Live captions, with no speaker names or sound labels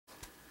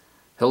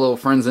Hello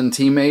friends and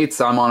teammates,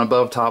 I'm on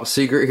Above Top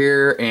Secret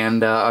here,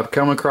 and I've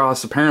come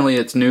across, apparently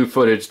it's new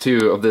footage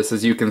too of this.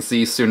 As you can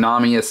see,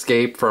 Tsunami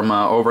escaped from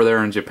over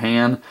there in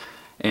Japan.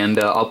 And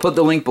I'll put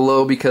the link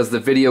below because the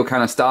video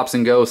kind of stops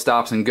and goes.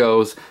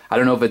 I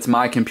don't know if it's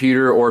my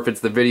computer or if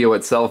it's the video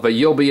itself, but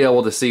you'll be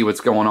able to see what's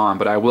going on.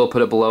 But I will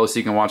put it below so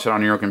you can watch it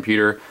on your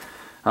computer.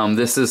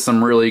 This is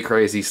some really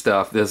crazy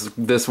stuff.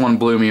 This one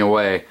blew me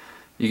away.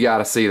 You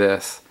gotta see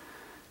this.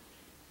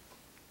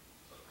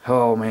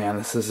 Oh man,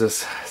 this is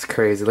just, it's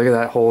crazy. Look at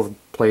that whole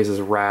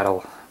place's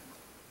rattle.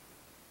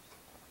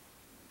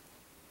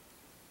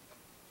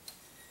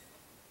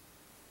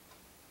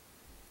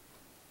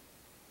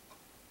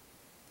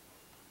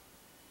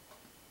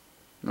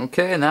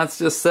 Okay, and that's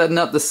just setting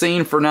up the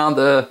scene for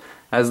now,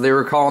 as they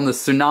were calling the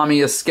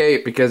tsunami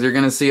escape, because you're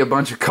going to see a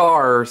bunch of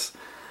cars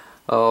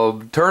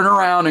turn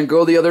around and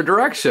go the other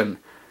direction.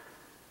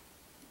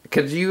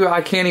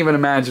 I can't even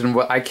imagine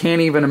what, I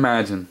can't even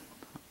imagine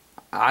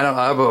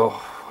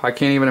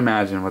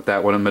what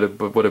that would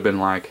have been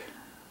like.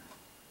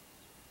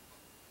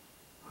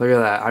 Look at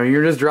that. I mean,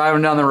 you're just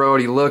driving down the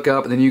road, you look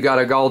up, and then you got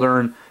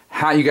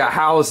you got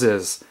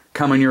houses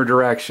coming your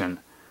direction.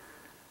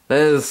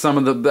 That's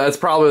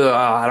probably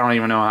I don't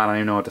even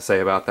know what to say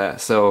about that.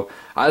 So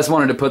I just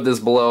wanted to put this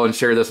below and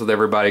share this with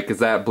everybody because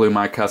that blew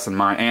my cussing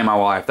mind and my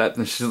wife.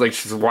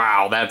 She's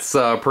wow, that's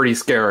pretty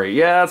scary.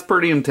 Yeah, that's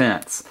pretty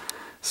intense.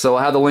 So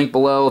I'll have the link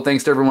below.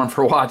 Thanks to everyone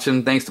for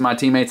watching. Thanks to my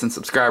teammates and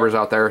subscribers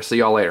out there. See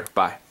y'all later.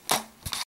 Bye.